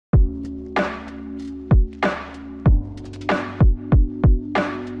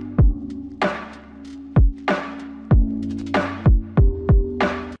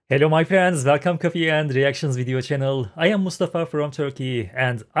Hello my friends, welcome Coffee and Reactions video channel. I am Mustafa from Turkey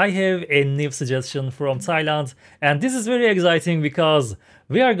and I have a new suggestion from Thailand, and this is very exciting because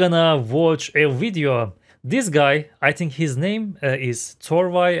we are gonna watch a video. This guy, I think his name is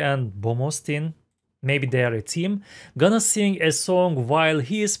TORWAI and BOMOSTIN, maybe they are a team, gonna sing a song while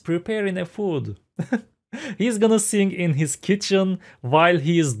he is preparing a food. He's gonna sing in his kitchen while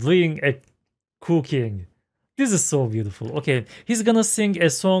he is doing a cooking. This is so beautiful. Okay, he's gonna sing a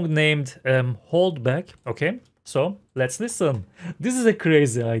song named Hold Back. Okay, so let's listen. This is a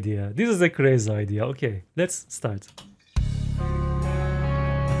crazy idea. This is a crazy idea. Okay, let's start.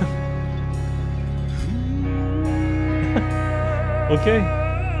 Okay.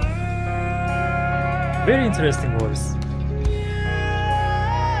 Very interesting voice.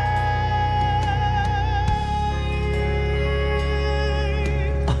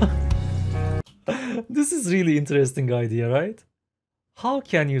 This is really interesting idea, right? How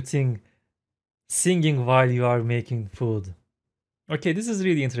can you think singing while you are making food? Okay, this is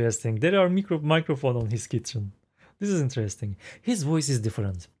really interesting. There are microphone on his kitchen. This is interesting. His voice is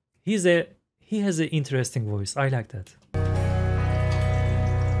different. He has an interesting voice. I like that.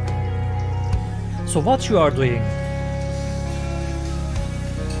 So what you are doing?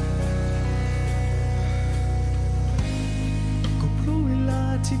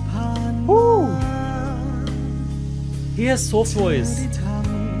 Woo! He has soft voice.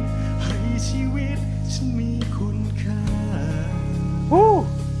 Woo!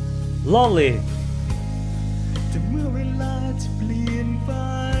 Lovely.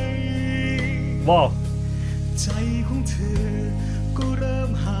 Wow.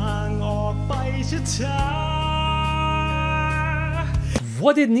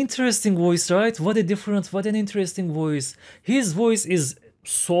 What an interesting voice, right? What an interesting voice. His voice is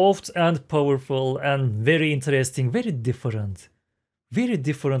soft and powerful and very interesting, very different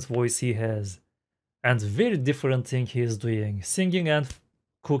voice he has, and very different thing he is doing, singing and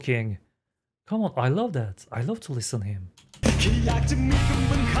cooking. Come on, I love that. I love to listen to him.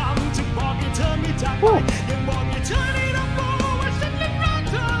 Woo!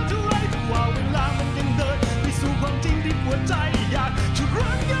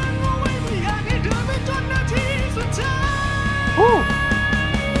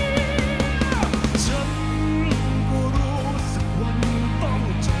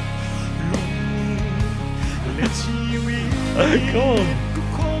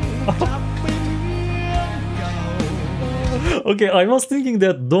 Okay, I was thinking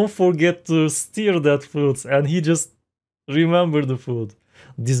that don't forget to stir that food, and he just remembered the food.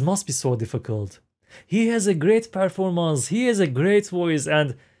 This must be so difficult. He has a great performance, he has a great voice,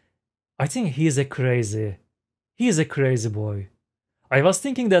 and I think he is a crazy boy. I was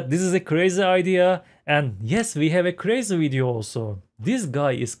thinking that this is a crazy idea, and yes, we have a crazy video also. This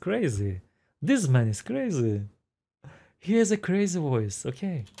guy is crazy. This man is crazy. He has a crazy voice,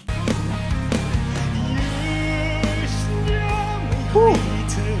 okay. Woo.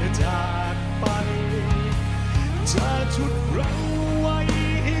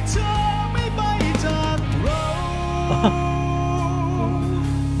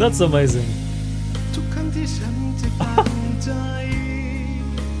 That's amazing.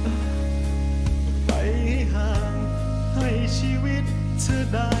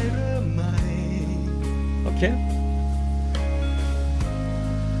 Okay.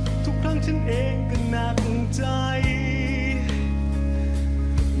 ทุกครั้งฉันเองก็หนักใจ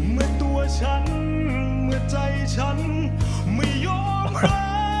เมื่อตัวฉันเมื่อใจฉันไม่ยอมรับ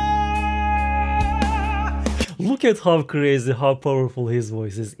Look at how crazy, how powerful his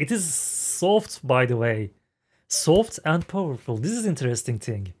voice is. It is soft, by the way. Soft and powerful. This is interesting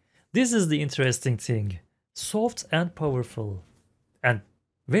thing. This is the interesting thing. Soft and powerful. And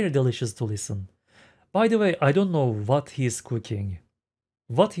very delicious to listen. By the way, I don't know what he is cooking.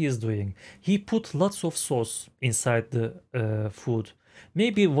 What he is doing. He put lots of sauce inside the food.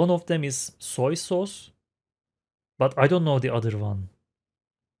 Maybe one of them is soy sauce, but I don't know the other one.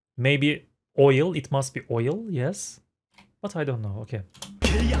 Maybe oil. It must be oil, yes, but I don't know. Okay.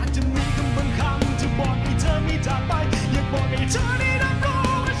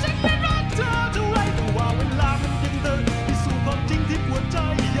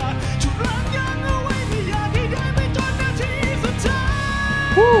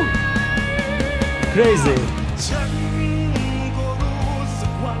 Woo! Crazy.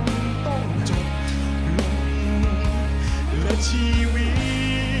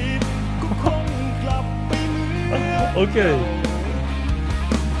 Okay.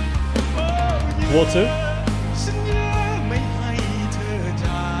 Water.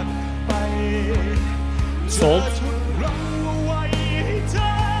 Salt.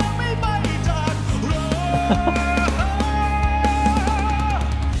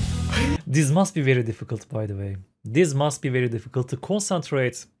 This must be very difficult, by the way. This must be very difficult to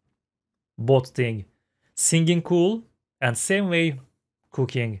concentrate both thing. Singing cool and same way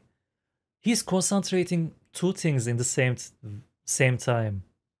cooking. He's concentrating two things in the same time.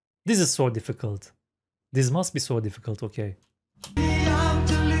 This is so difficult. This must be so difficult, okay.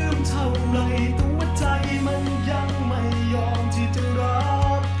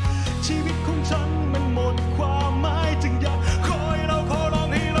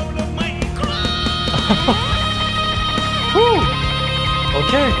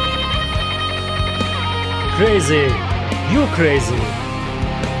 Okay. Crazy. You crazy.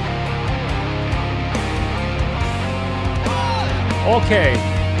 Okay.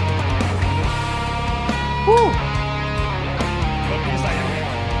 Woo.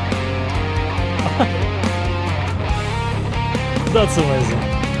 That's amazing.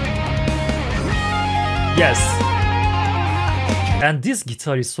 Yes. And this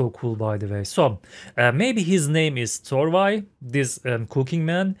guitar is so cool, by the way. So maybe his name is TORWAI, this cooking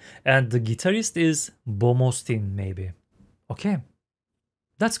man, and the guitarist is BOMOSTIN, maybe. Okay,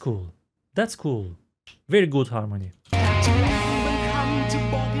 that's cool. That's cool. Very good harmony.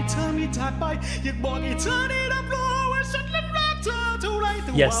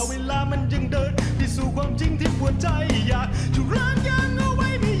 Yes.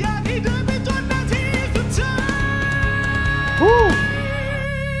 Woo.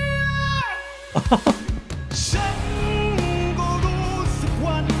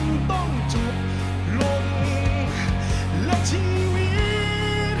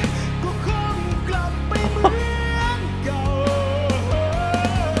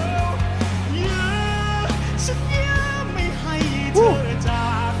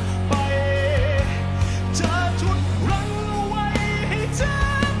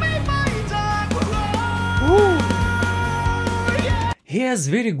 He has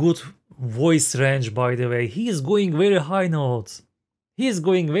very good voice range, by the way. He is going very high notes. He is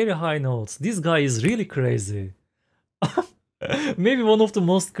going very high notes. This guy is really crazy. Maybe one of the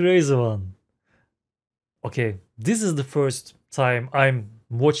most crazy one. Okay, this is the first time I'm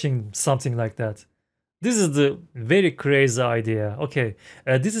watching something like that. This is the very crazy idea. Okay,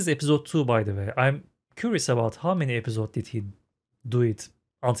 this is episode 2, by the way. I'm curious about how many episodes did he do it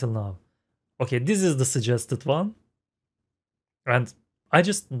until now. Okay, this is the suggested one. And I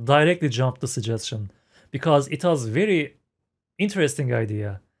just directly jumped the suggestion because it was very interesting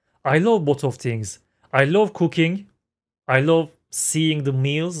idea. I love both of things. I love cooking. I love seeing the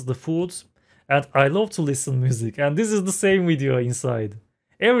meals, the foods, and I love to listen music. And this is the same video inside.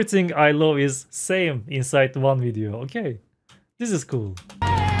 Everything I love is same inside one video. Okay, this is cool.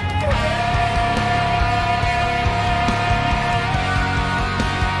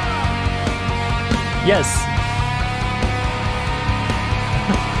 Yes.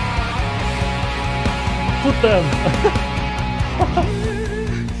 Put them.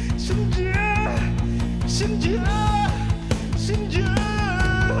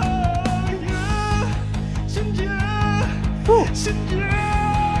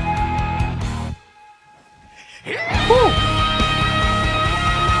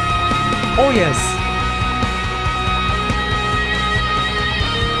 Oh yes.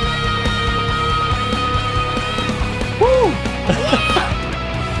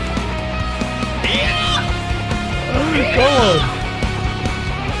 Come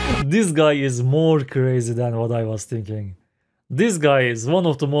on. This guy is more crazy than what I was thinking. This guy is one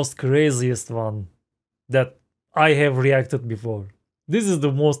of the most craziest one that I have reacted before. This is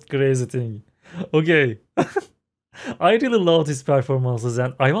the most crazy thing. Okay. I really love his performances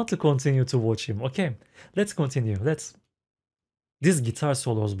and I want to continue to watch him. Okay, let's continue. These guitar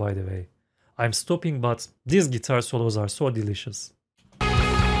solos, by the way. I'm stopping, but these guitar solos are so delicious.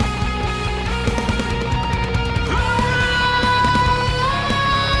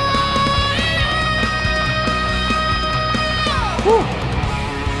 Woo!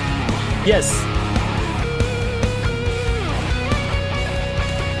 Yes.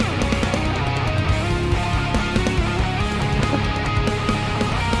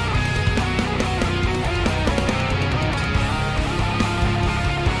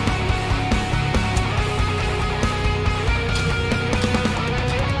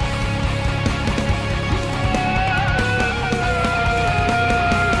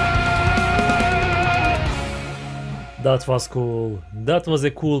 That was cool. That was a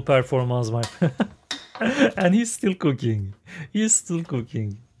cool performance, my friend. And he's still cooking. He's still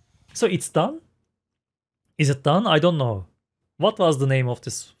cooking. So it's done? Is it done? I don't know. What was the name of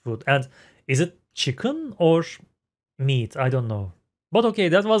this food? And is it chicken or meat? I don't know. But okay,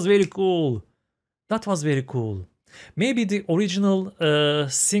 that was very cool. That was very cool. Maybe the original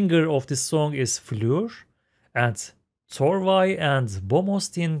singer of this song is Flure, and TORWAI and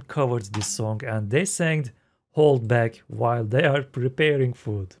BOMOSTIN covered this song, and they sang Hold Back while they are preparing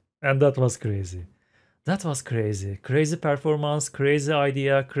food. And that was crazy. That was crazy. Crazy performance, crazy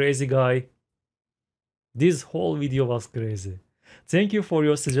idea, crazy guy. This whole video was crazy. Thank you for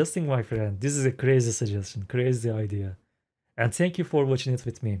your suggesting, my friend. This is a crazy suggestion, crazy idea. And thank you for watching it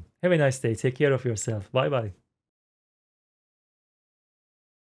with me. Have a nice day. Take care of yourself. Bye bye.